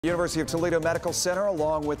University of Toledo Medical Center,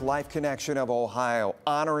 along with Life Connection of Ohio,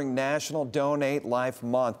 honoring National Donate Life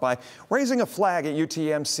Month by raising a flag at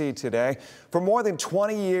UTMC today. For more than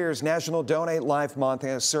 20 years, National Donate Life Month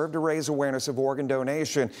has served to raise awareness of organ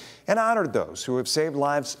donation and honored those who have saved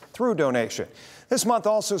lives through donation. This month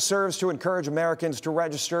also serves to encourage Americans to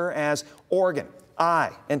register as organ,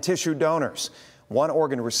 eye, and tissue donors. One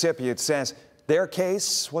organ recipient says their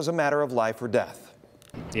case was a matter of life or death.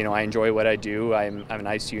 You know, I enjoy what I do. I'm an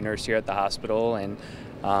ICU nurse here at the hospital, and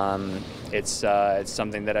it's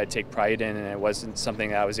something that I take pride in, and it wasn't something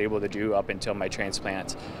that I was able to do up until my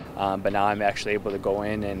transplant. But now I'm actually able to go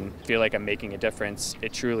in and feel like I'm making a difference.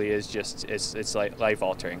 It truly is just, it's like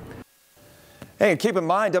life-altering. Hey, and keep in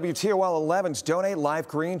mind, WTOL 11's Donate Life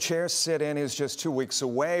Green Chair Sit-In is just 2 weeks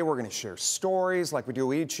away. We're going to share stories like we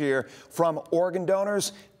do each year from organ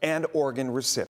donors and organ recipients.